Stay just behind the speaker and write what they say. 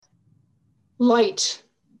Light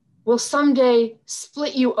will someday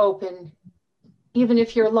split you open, even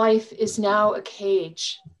if your life is now a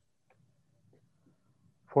cage.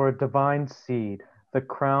 For a divine seed, the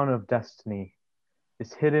crown of destiny,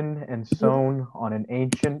 is hidden and sown on an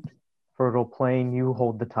ancient, fertile plain you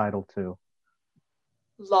hold the title to.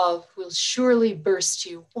 Love will surely burst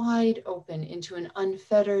you wide open into an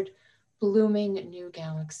unfettered, blooming new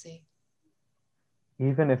galaxy.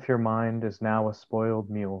 Even if your mind is now a spoiled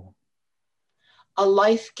mule. A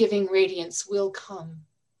life-giving radiance will come.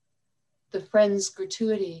 The friend's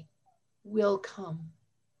gratuity will come.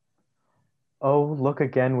 Oh, look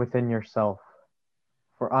again within yourself,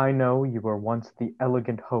 for I know you were once the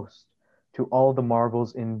elegant host to all the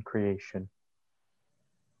marvels in creation.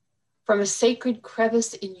 From a sacred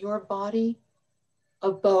crevice in your body,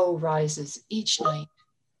 a bow rises each night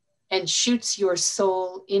and shoots your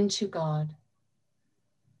soul into God.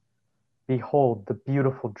 Behold the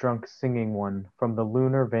beautiful drunk singing one from the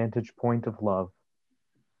lunar vantage point of love.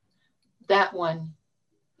 That one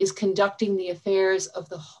is conducting the affairs of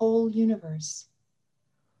the whole universe.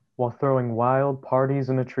 While throwing wild parties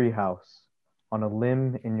in a treehouse, on a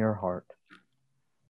limb in your heart.